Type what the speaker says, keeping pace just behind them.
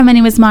My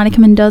name is Monica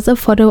Mendoza,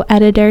 photo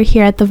editor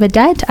here at The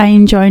Vidette. I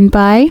am joined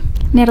by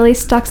Natalie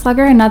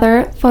Stuckslugger,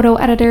 another photo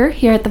editor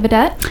here at The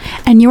Vidette.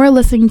 And you are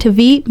listening to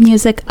V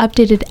Music,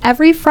 updated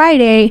every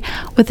Friday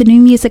with the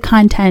new music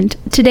content.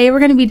 Today we're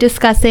going to be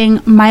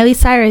discussing Miley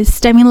Cyrus,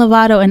 Demi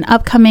Lovato, and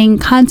upcoming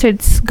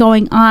concerts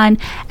going on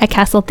at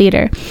Castle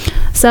Theater.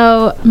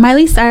 So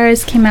Miley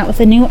Cyrus came out with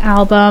a new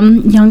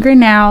album, Younger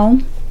Now.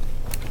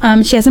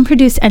 She hasn't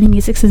produced any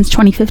music since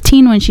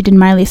 2015 when she did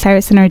Miley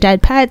Cyrus and Her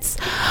Dead Pets.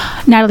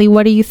 Natalie,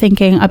 what are you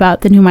thinking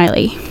about the new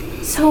Miley?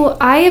 So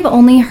I have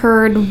only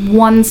heard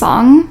one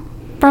song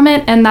from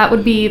it, and that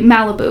would be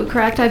Malibu,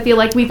 correct? I feel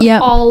like we've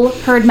all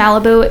heard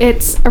Malibu.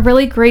 It's a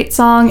really great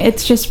song.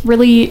 It's just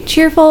really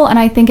cheerful, and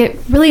I think it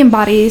really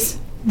embodies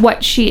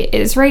what she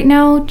is right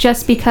now,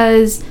 just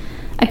because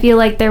I feel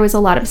like there was a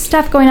lot of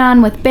stuff going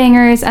on with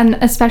bangers, and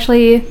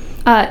especially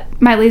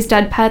Miley's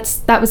Dead Pets.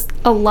 That was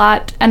a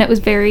lot, and it was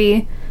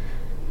very...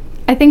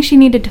 I think she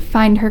needed to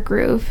find her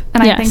groove,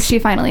 and I think she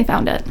finally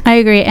found it. I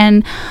agree.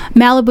 And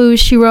Malibu,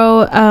 she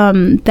wrote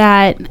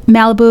that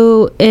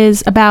Malibu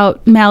is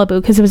about Malibu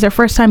because it was her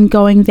first time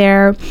going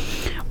there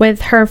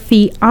with her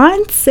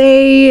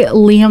fiance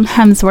Liam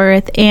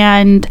Hemsworth,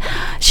 and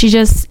she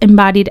just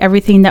embodied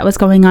everything that was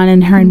going on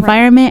in her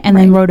environment and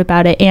then wrote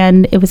about it.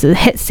 And it was a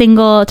hit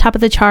single, top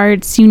of the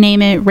charts, you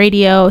name it,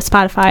 radio,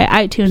 Spotify,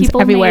 iTunes,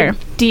 people everywhere.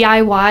 Made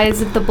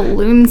DIYs of the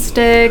balloon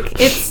stick.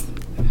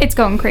 It's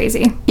going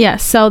crazy. Yeah,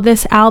 so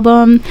this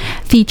album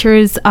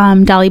features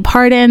Dolly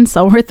Parton,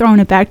 so we're throwing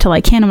it back to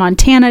like Hannah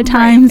Montana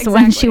times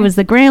when she was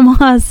the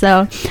grandma.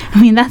 So,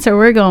 I mean, that's where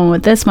we're going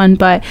with this one.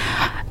 But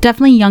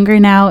definitely Younger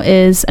Now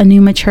is a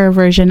new mature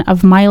version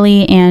of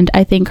Miley, and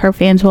I think her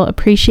fans will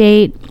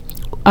appreciate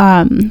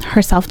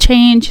her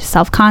self-change,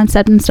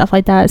 self-concept, and stuff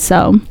like that.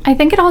 So I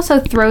think it also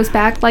throws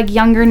back, like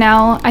Younger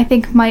Now, I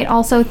think might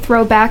also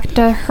throw back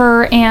to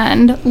her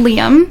and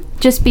Liam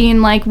just being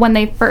like when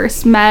they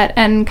first met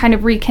and kind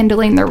of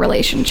rekindling their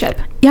relationship.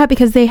 Yeah,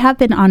 because they have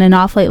been on and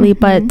off lately,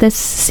 but this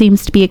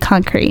seems to be a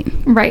concrete.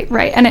 Right.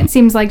 And it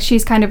seems like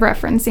she's kind of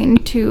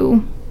referencing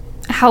to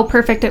how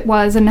perfect it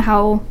was and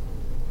how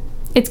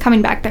it's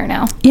coming back there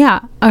now.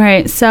 Yeah. All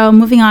right. So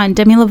moving on,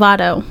 Demi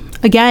Lovato.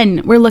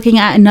 Again, we're looking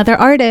at another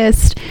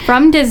artist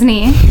from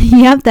Disney.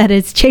 Yep, that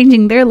is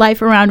changing their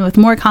life around with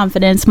more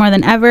confidence, more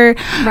than ever.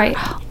 Right.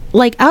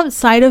 Like,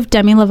 outside of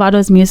Demi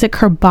Lovato's music,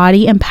 her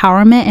body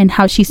empowerment and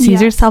how she sees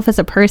herself as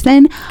a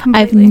person,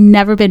 completely. I've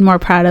never been more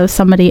proud of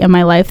somebody in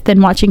my life than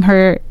watching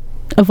her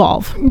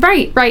evolve.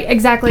 Right,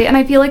 exactly. And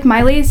I feel like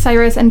Miley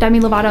Cyrus and Demi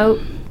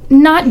Lovato,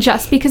 not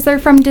just because they're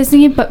from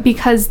Disney, but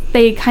because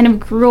they kind of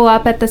grew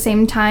up at the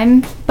same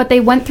time, but they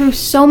went through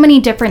so many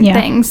different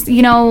things.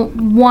 You know,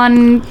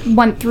 one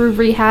went through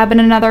rehab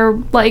and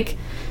another, like,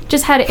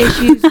 just had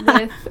issues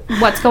with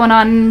what's going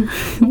on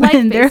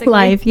in their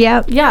life.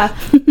 Yeah,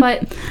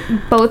 but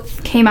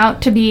both came out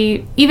to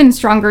be even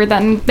stronger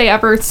than they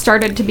ever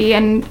started to be,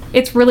 and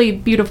it's really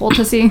beautiful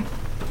to see.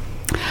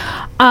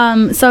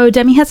 So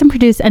Demi hasn't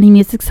produced any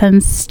music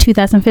since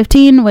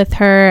 2015 with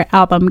her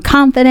album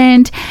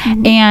Confident,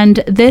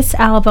 and this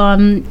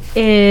album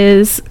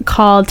is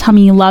called Tell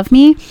Me You Love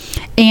Me,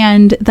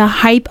 and the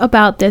hype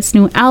about this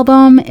new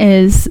album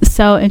is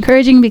so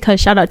encouraging because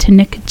shout out to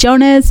Nick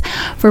Jonas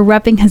for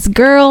repping his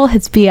girl,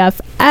 his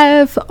BFF.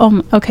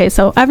 Okay,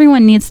 so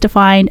everyone needs to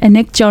find a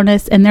Nick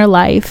Jonas in their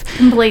life.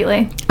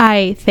 Completely.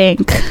 I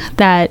think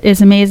that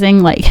is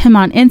amazing, like him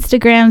on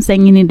Instagram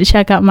saying you need to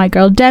check out my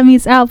girl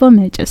Demi's album,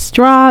 it just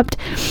dropped.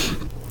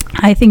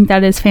 I think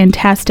that is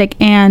fantastic.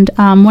 And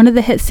one of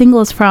the hit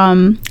singles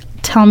from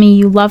Tell Me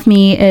You Love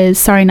Me is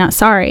Sorry Not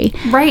Sorry.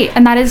 Right,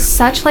 and that is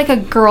such like a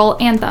girl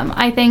anthem.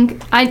 I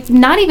think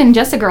not even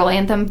just a girl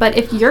anthem, but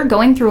if you're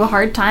going through a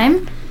hard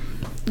time,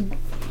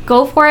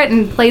 go for it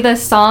and play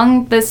this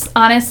song, this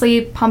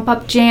honestly pump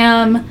up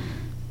jam.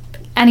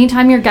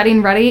 Anytime you're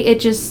getting ready,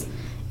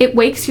 it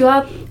wakes you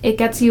up, it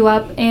gets you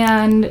up,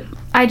 and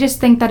I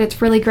just think that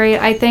it's really great.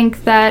 I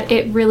think that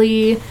it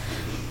really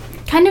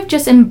kind of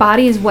just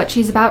embodies what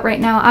she's about right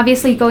now.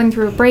 Obviously going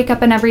through a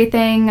breakup and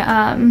everything,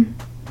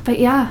 but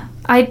yeah,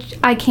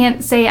 I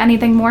can't say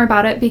anything more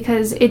about it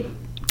because it's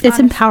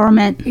honestly,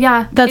 empowerment.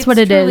 Yeah, that's what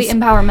it is. It's truly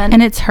empowerment,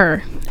 and it's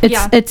her.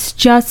 It's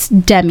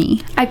just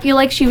Demi. I feel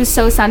like she was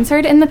so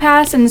censored in the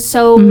past and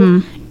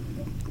so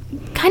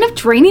kind of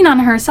draining on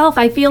herself.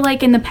 I feel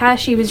like in the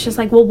past she was just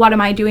like, well, what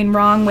am I doing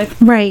wrong with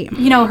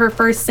her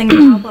first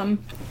single album?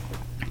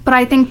 But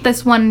I think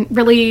this one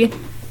really,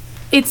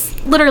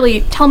 it's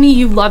literally Tell Me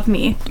You Love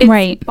Me.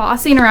 It's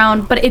bossing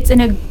around, but it's in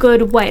a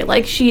good way.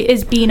 Like, she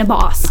is being a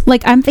boss.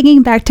 Like, I'm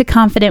thinking back to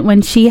Confident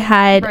when she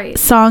had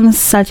songs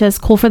such as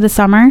Cool for the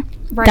Summer.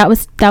 Right.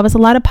 That was a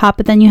lot of pop,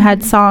 but then you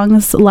had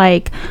songs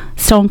like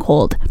Stone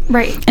Cold.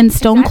 Right. And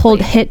Stone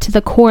Cold hit to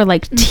the core,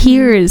 like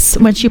tears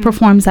when she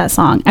performs that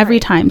song every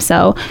time.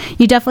 So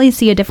you definitely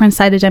see a different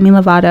side of Demi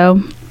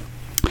Lovato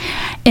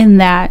in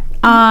that.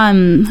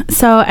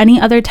 So any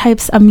other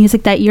types of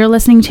music that you're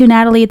listening to,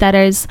 Natalie, that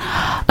is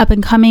up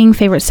and coming,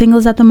 favorite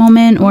singles at the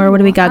moment, or what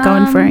do we got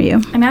going for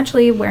you? I'm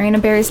actually wearing a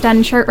Bears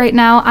Den shirt right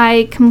now.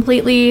 I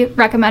completely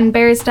recommend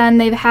Bears Den.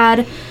 They've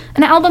had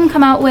an album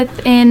come out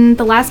within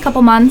the last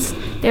couple months.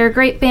 They're a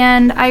great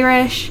band,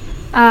 Irish.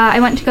 I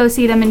went to go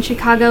see them in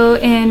Chicago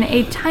in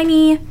a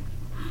tiny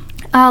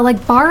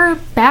bar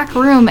back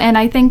room, and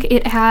I think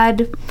it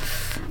had,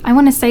 I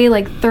want to say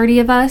 30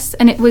 of us,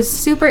 and it was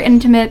super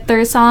intimate.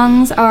 Their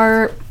songs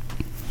are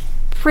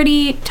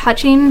pretty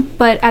touching,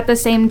 but at the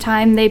same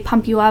time they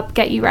pump you up,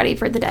 get you ready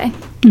for the day.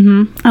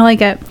 I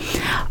like it.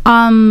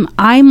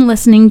 I'm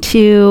listening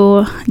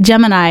to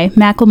Gemini,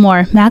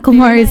 Macklemore.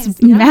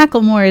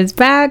 Macklemore is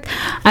back.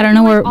 I don't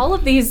know where all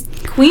of these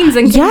queens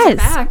and kings are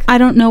back. I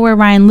don't know where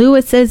Ryan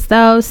Lewis is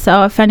though,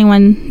 so if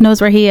anyone knows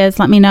where he is,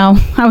 let me know.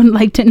 I would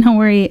like to know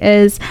where he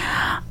is.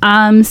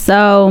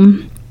 So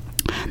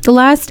the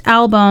last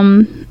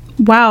album,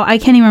 wow, I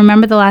can't even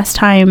remember the last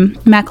time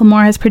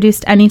Macklemore has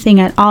produced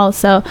anything at all.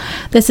 So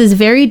this is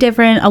very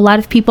different. A lot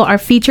of people are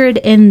featured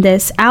in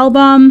this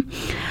album.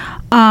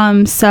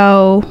 One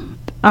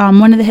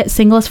of the hit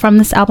singles from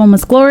this album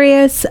was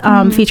Glorious,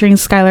 featuring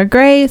Skylar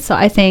Grey. So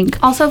I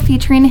think also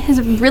featuring his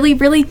really,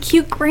 really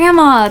cute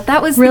grandma.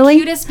 That was the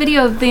cutest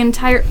video of the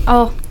entire,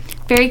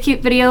 very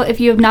cute video. If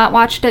you have not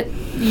watched it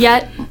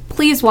yet,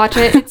 please watch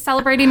it. It's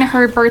celebrating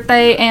her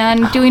birthday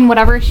and doing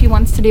whatever she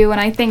wants to do. And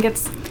I think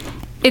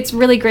it's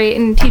really great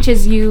and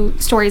teaches you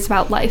stories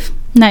about life.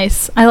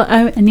 Nice.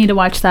 I need to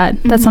watch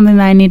that. That's something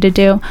that I need to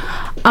do.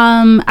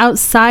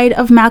 Outside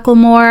of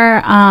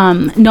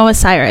Macklemore, Noah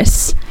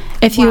Cyrus.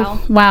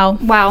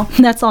 Wow.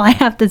 That's all I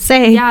have to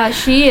say. Yeah,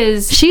 she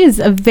is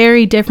a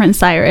very different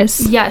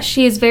Cyrus. Yeah,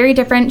 she is very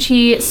different.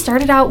 She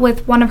started out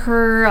with one of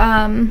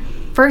her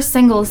first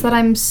singles that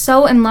I'm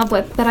so in love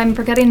with that I'm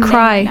forgetting the name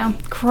right now.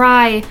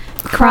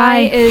 Cry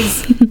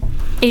is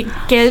it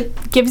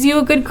gives you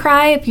a good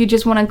cry if you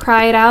just want to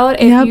cry it out.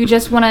 If you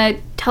just want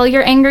to tell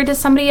your anger to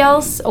somebody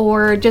else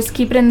or just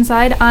keep it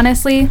inside,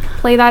 honestly,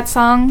 play that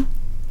song.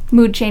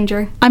 Mood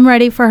changer. I'm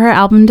ready for her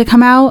album to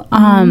come out.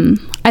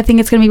 I think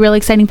it's going to be really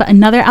exciting. But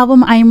another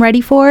album I am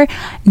ready for,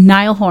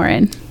 Niall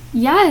Horan.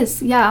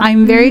 Yes, yeah.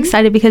 I'm very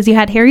excited because you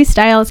had Harry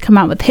Styles come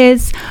out with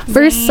his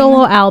first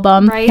solo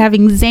album. Right. You're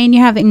having Zayn,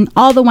 you're having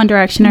all the One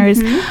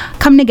Directioners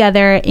come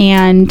together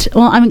and,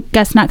 well, I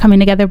guess not coming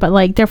together,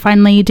 but they're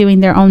finally doing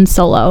their own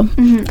solo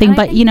thing.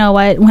 But you know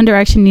what? One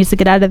Direction needs to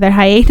get out of their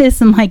hiatus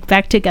and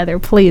back together,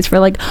 please, for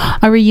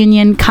a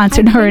reunion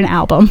concert or an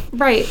album.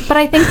 Right. But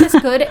I think this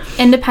good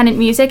independent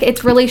music,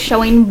 it's really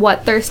showing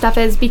what their stuff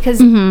is because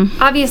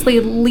obviously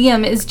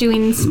Liam is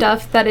doing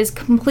stuff that is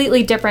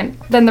completely different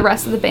than the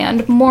rest of the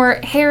band. More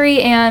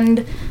Harry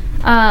and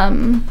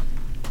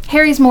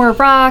Harry's more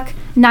rock,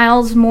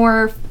 Niall's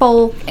more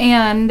folk,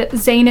 and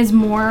Zayn is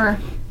more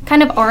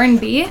kind of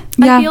R&B.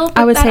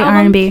 I would say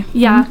R&B.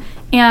 Yeah,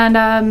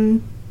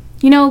 and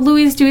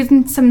Louis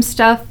doing some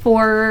stuff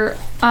for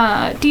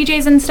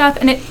DJs and stuff,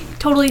 and it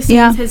totally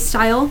suits his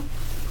style.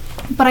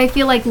 But I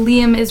feel like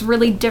Liam is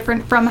really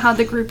different from how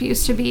the group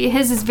used to be.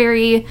 His is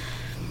very,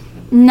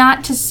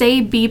 not to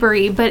say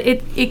Bieber-y, but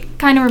it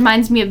kind of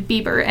reminds me of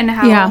Bieber and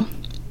how. Yeah.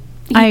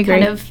 I agree.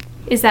 Kind of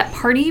is that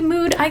party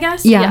mood, I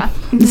guess? Yeah.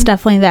 It's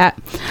definitely that.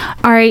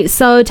 All right.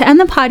 So to end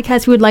the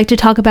podcast, we would like to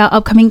talk about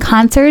upcoming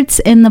concerts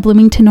in the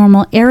Bloomington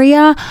Normal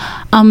area.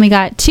 We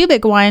got two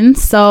big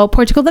ones. So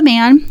Portugal the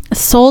Man, a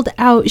sold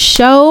out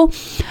show.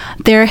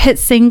 Their hit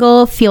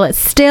single, Feel It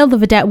Still. The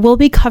Vedette will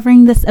be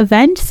covering this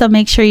event. So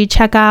make sure you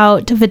check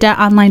out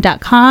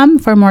vedetteonline.com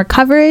for more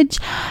coverage.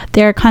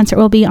 Their concert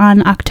will be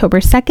on October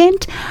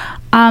 2nd.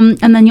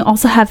 And then you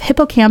also have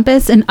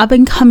Hippocampus, an up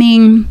and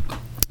coming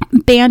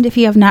band. If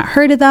you have not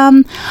heard of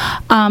them,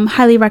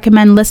 highly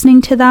recommend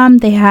listening to them.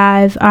 They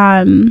have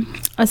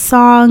a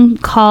song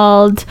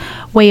called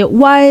Way It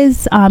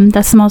Was.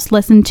 That's the most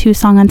listened to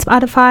song on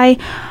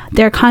Spotify.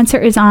 Their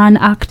concert is on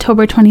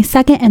October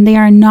 22nd and they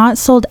are not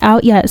sold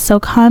out yet, so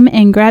come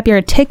and grab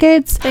your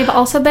tickets. They've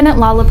also been at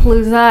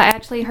Lollapalooza. I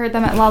actually heard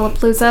them at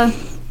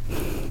Lollapalooza.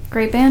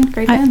 Great band.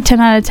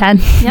 10 out of 10.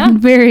 Yeah.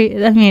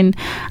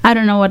 I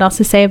don't know what else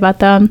to say about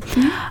them.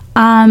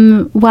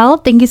 Well,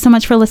 thank you so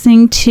much for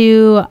listening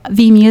to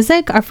V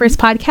Music, our first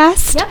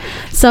podcast. Yep.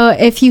 So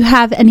if you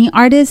have any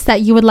artists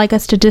that you would like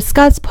us to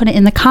discuss, put it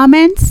in the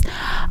comments.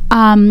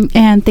 And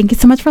thank you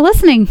so much for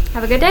listening.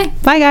 Have a good day.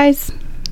 Bye, guys.